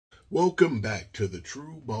Welcome back to the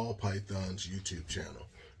True Ball Pythons YouTube channel.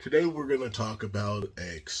 Today we're going to talk about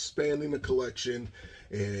expanding the collection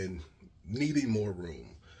and needing more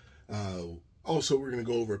room. Also, we're going to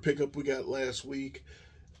go over a pickup we got last week.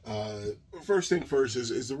 First thing first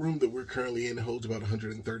is the room that we're currently in holds about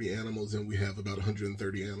 130 animals, and we have about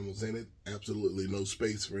 130 animals in it. Absolutely no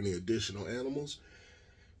space for any additional animals.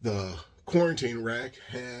 The quarantine rack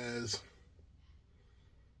has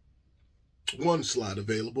one slot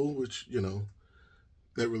available, which,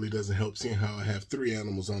 that really doesn't help, seeing how I have 3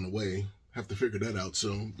 animals on the way. Have to figure that out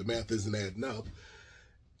soon. The math isn't adding up.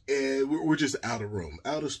 And we're just out of room,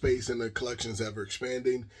 out of space, and the collection's ever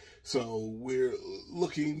expanding. So we're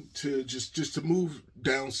looking to just to move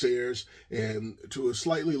downstairs and to a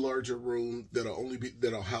slightly larger room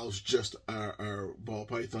that'll house just our ball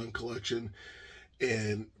python collection.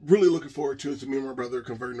 And really looking forward to it. So me and my brother are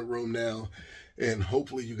converting the room now, and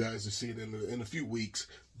hopefully you guys will see it in a few weeks.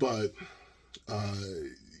 But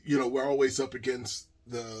we're always up against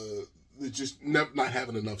the just not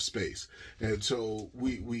having enough space, and so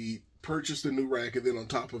we purchased a new rack, and then on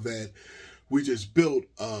top of that, we just built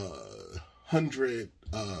a 100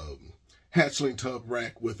 hatchling tub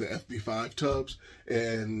rack with the FB5 tubs,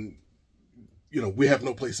 and we have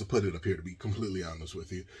no place to put it up here, to be completely honest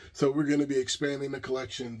with you. So we're going to be expanding the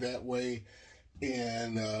collection that way,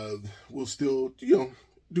 and we'll still,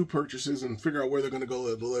 do purchases and figure out where they're going to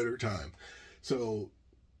go at a later time. So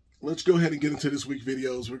let's go ahead and get into this week's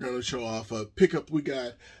videos. We're going to show off a pickup we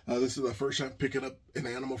got. This is our first time picking up an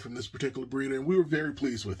animal from this particular breeder, and we were very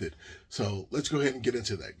pleased with it. So let's go ahead and get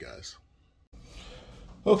into that, guys.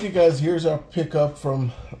 Okay, guys, here's our pickup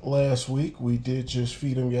from last week. We did just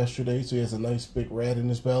feed him yesterday, so he has a nice big rat in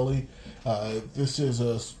his belly. This is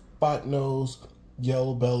a spot-nosed,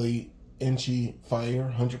 yellow belly, inchy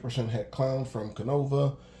fire, 100% het clown from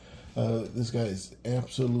Kinova. This guy is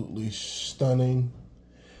absolutely stunning.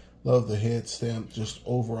 Love the head stamp, just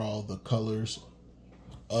overall the colors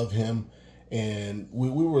of him. And we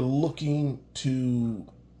were looking to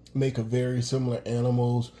make a very similar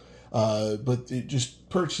animals, but just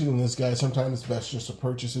purchasing this guy, sometimes it's best just to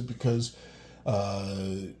purchase it because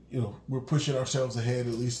we're pushing ourselves ahead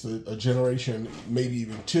at least a generation, maybe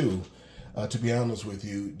even 2, to be honest with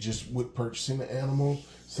you, just with purchasing the animal.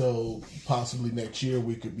 So possibly next year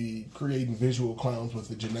we could be creating visual clowns with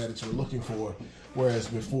the genetics we're looking for, whereas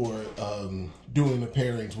before doing the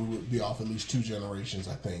pairings we would be off at least 2 generations,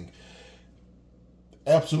 I think.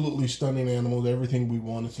 Absolutely stunning animals, everything we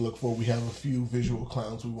wanted to look for. We have a few visual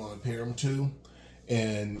clowns we want to pair him to,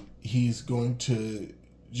 and he's going to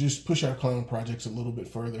just push our clown projects a little bit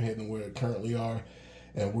further ahead than where they currently are,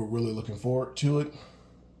 and we're really looking forward to it.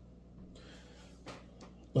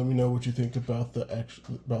 Let me know what you think about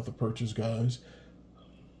the purchase, guys.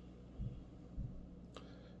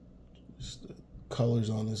 Just the colors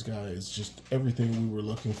on this guy is just everything we were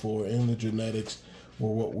looking for, and the genetics were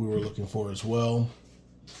what we were looking for as well.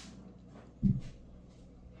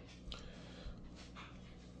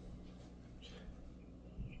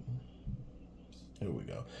 Here we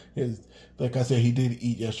go. Like I said, he did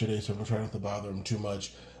eat yesterday, so I'm trying not to bother him too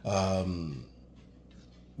much.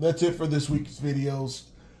 That's it for this week's videos.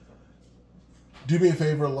 Do me a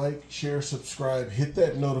favor, like, share, subscribe, hit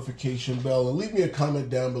that notification bell, and leave me a comment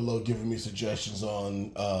down below giving me suggestions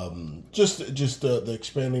on just the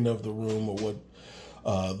expanding of the room, or what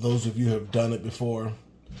those of you who have done it before.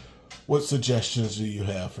 What suggestions do you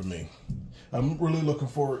have for me? I'm really looking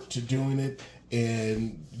forward to doing it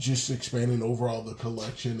and just expanding overall the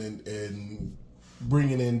collection and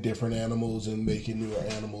bringing in different animals and making newer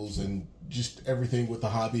animals and just everything with the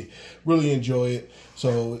hobby. Really enjoy it.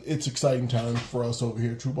 So it's exciting time for us over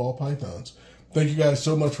here at True Ball Pythons. Thank you guys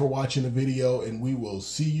so much for watching the video, and we will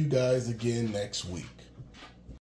see you guys again next week.